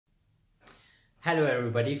Hello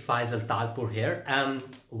everybody, Faisal Talpur here.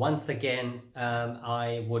 Once again,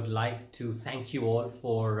 I would like to thank you all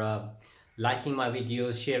for liking my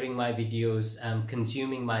videos, sharing my videos,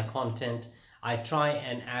 consuming my content. I try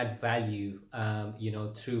and add value,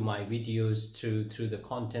 through my videos, through the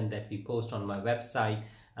content that we post on my website,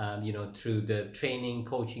 through the training,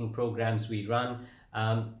 coaching programs we run.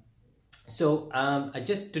 I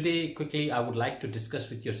just today quickly I would like to discuss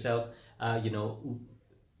with yourself,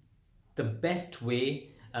 the best way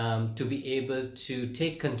to be able to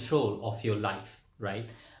take control of your life, right?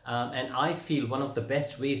 And I feel one of the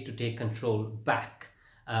best ways to take control back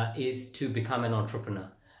is to become an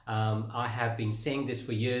entrepreneur. I have been saying this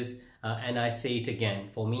for years, and I say it again.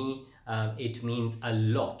 For me, it means a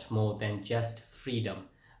lot more than just freedom.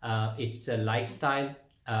 It's a lifestyle.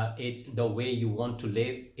 It's the way you want to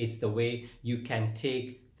live. It's the way you can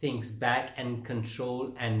take things back and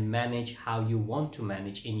control and manage how you want to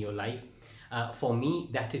manage in your life. For me,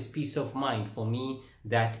 that is peace of mind. For me,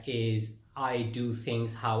 that is I do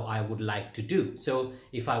things how I would like to do. So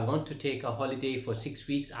if I want to take a holiday for 6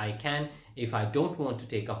 weeks, I can. If I don't want to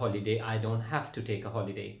take a holiday, I don't have to take a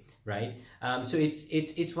holiday, right? So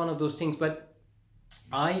it's one of those things. But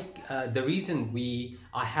the reason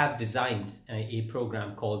I have designed a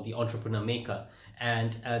program called the Entrepreneur Maker,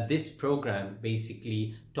 and this program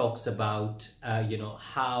basically talks about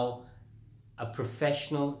how a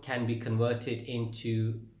professional can be converted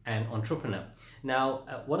into an entrepreneur. Now,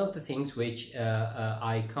 one of the things which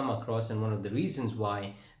I come across, and one of the reasons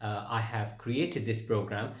why I have created this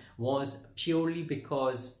program, was purely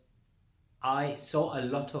because I saw a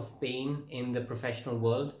lot of pain in the professional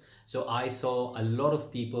world. So I saw a lot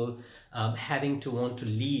of people having to want to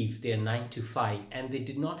leave their 9 to 5, and they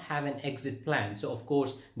did not have an exit plan. So of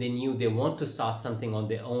course they knew they want to start something on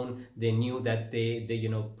their own. They knew that they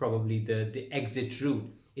probably the exit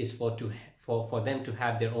route is for them to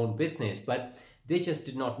have their own business, but they just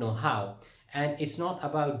did not know how. And it's not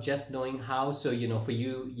about just knowing how. So for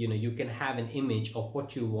you can have an image of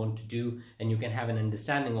what you want to do, and you can have an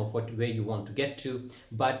understanding of where you want to get to,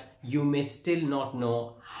 but you may still not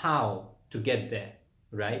know how to get there,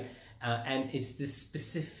 right? And it's the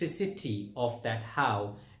specificity of that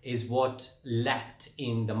how is what lacked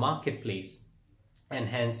in the marketplace, and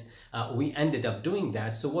hence we ended up doing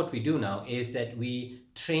that. So what we do now is that we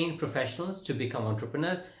train professionals to become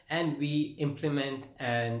entrepreneurs, and we implement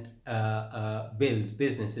and build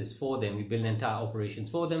businesses for them. We build entire operations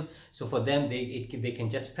for them. So for them, they can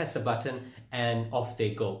just press a button and off they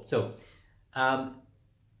go. So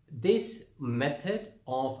this method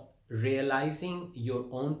of realizing your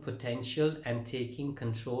own potential and taking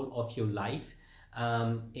control of your life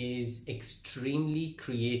is extremely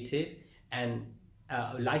creative, and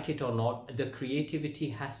like it or not, the creativity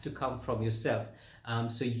has to come from yourself.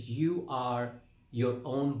 So you are your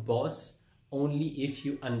own boss only if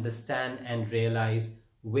you understand and realize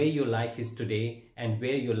where your life is today and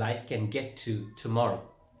where your life can get to tomorrow.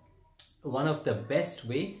 One of the best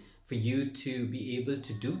way for you to be able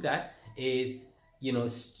to do that is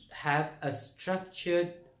have a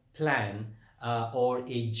structured plan or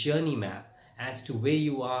a journey map as to where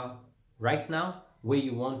you are right now, where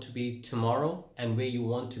you want to be tomorrow, and where you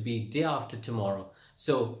want to be day after tomorrow.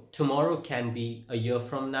 So tomorrow can be a year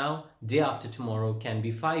from now, day after tomorrow can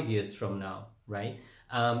be 5 years from now, right?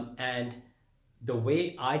 And the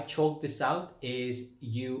way I chalk this out is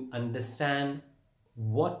you understand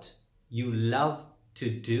what you love to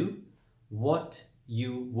do, what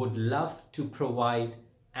you would love to provide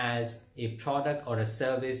as a product or a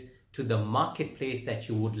service to the marketplace that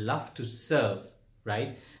you would love to serve,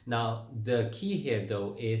 right? Now, the key here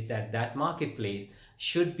though is that marketplace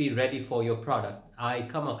should be ready for your product. I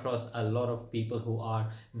come across a lot of people who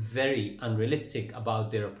are very unrealistic about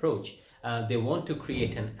their approach. They want to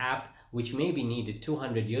create an app which may be needed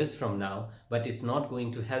 200 years from now, but it's not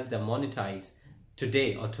going to help them monetize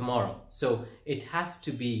today or tomorrow. So it has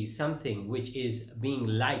to be something which is being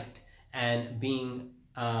liked and being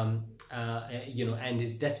and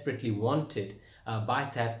is desperately wanted by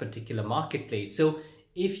that particular marketplace. So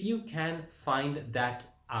if you can find that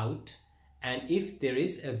out, and if there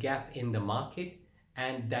is a gap in the market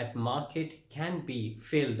and that market can be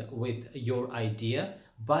filled with your idea,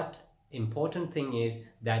 but important thing is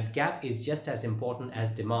that gap is just as important as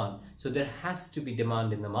demand. So there has to be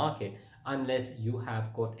demand in the market, unless you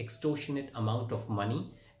have got extortionate amount of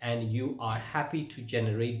money and you are happy to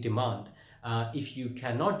generate demand. If you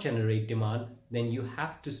cannot generate demand, then you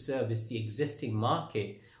have to service the existing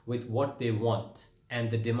market with what they want, and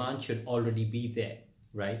the demand should already be there,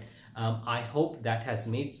 right? I hope that has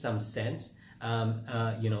made some sense, to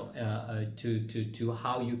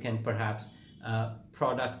how you can perhaps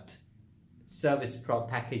product service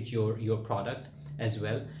package your product as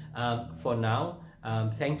well. For now,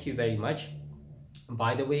 thank you very much.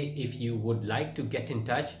 By the way, if you would like to get in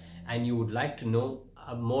touch and you would like to know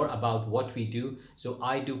more about what we do, so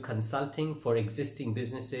I do consulting for existing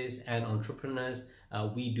businesses and entrepreneurs.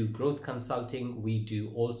 We do growth consulting, we do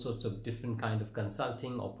all sorts of different kind of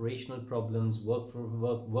consulting, operational problems,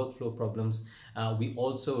 workflow problems. We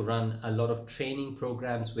also run a lot of training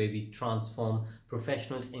programs where we transform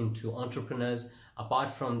professionals into entrepreneurs. Apart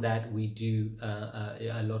from that, we do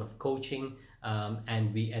a lot of coaching,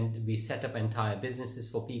 and we set up entire businesses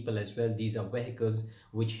for people as well. These are vehicles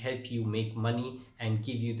which help you make money and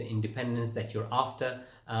give you the independence that you're after.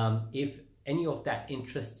 If any of that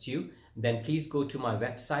interests you, then please go to my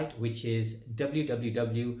website, which is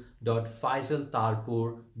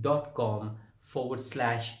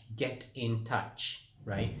www.faisaltalpur.com/get in touch,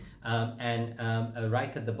 right?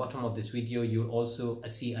 Right at the bottom of this video, you'll also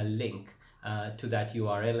see a link to that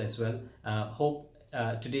URL as well. Hope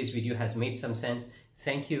today's video has made some sense.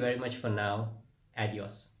 Thank you very much for now.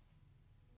 Adios.